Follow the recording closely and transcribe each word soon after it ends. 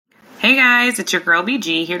Hey guys, it's your girl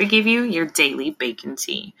BG here to give you your daily baking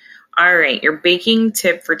tea. All right, your baking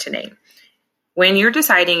tip for today. When you're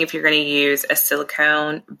deciding if you're going to use a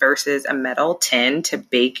silicone versus a metal tin to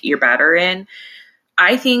bake your batter in,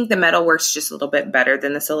 I think the metal works just a little bit better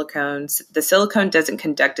than the silicones. The silicone doesn't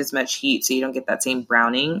conduct as much heat, so you don't get that same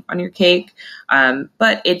browning on your cake.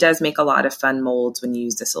 But it does make a lot of fun molds when you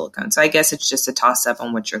use the silicone. So I guess it's just a toss-up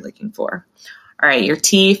on what you're looking for. All right, your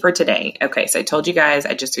tea for today. Okay, so I told you guys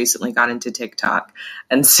I just recently got into TikTok.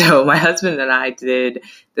 And so my husband and I did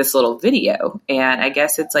this little video. And I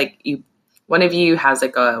guess it's like one of you has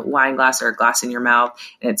like a wine glass or a glass in your mouth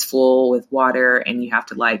and it's full with water and you have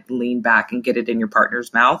to like lean back and get it in your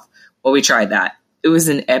partner's mouth. Well, we tried that. It was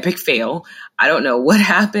an epic fail. I don't know what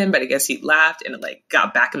happened, but I guess he laughed and it like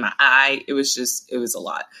got back in my eye. It was a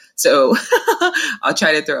lot. So I'll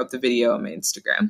try to throw up the video on my Instagram.